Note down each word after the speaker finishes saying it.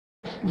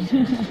I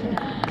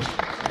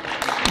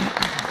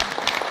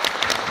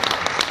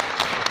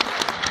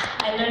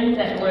learned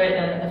that word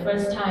the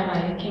first time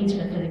I came to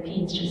the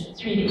Philippines just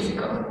 3 days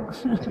ago.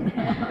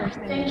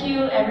 Thank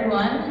you,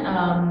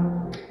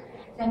 everyone.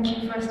 Thank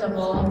you, first of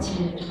all,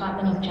 to the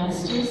Department of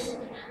Justice,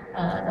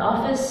 the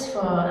Office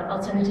for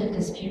Alternative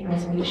Dispute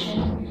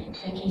Resolution.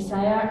 Thank you,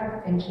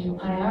 SIAR. Thank you,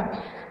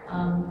 PIAR.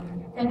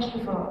 Thank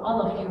you for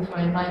all of you for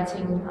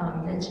inviting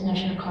the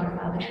International Court of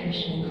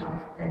Arbitration of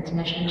the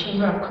International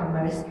Chamber of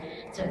Commerce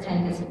to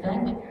attend this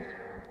event.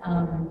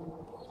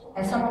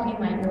 As some of you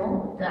might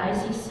know, the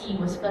ICC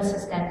was first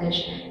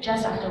established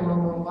just after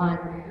World War I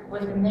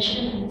with the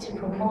mission to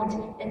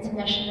promote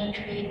international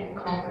trade and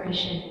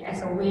cooperation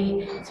as a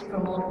way to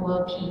promote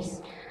world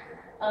peace.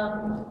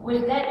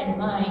 With that in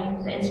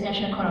mind, the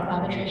International Court of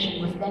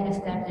Arbitration was then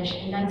established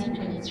in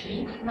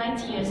 1923,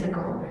 90 years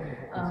ago,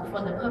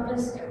 for the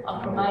purpose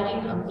of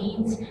providing a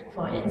means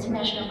for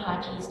international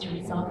parties to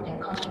resolve their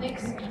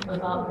conflicts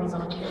without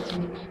resorting to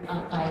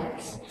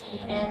violence.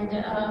 And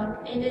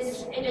it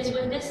is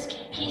with this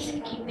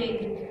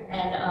peacekeeping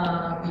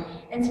and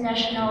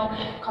international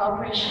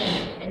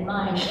cooperation in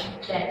mind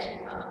that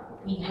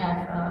we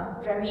have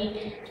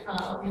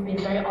we've been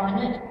very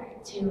honored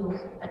to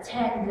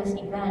attend this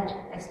event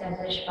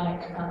established by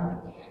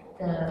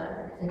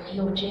the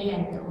DOJ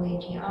and the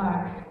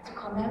OADR to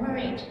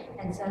commemorate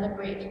and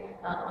celebrate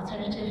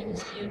alternative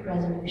dispute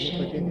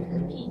resolution in the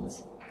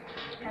Philippines.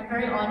 I'm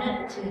very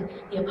honored to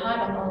be a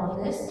part of all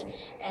of this,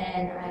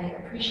 and I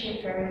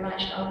appreciate very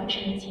much the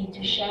opportunity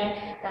to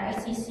share the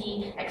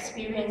ICC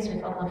experience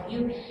with all of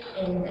you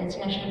in the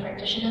International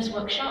Practitioners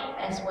Workshop,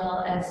 as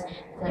well as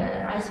the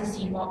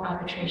ICC mock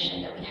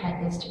arbitration that we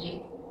had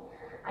yesterday.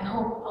 I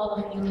hope all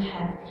of you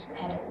have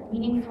had a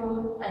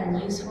meaningful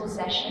and useful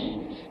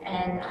session,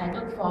 and I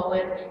look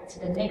forward to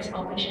the next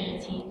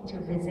opportunity to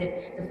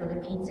visit the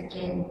Philippines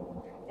again.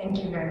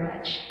 Thank you very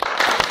much.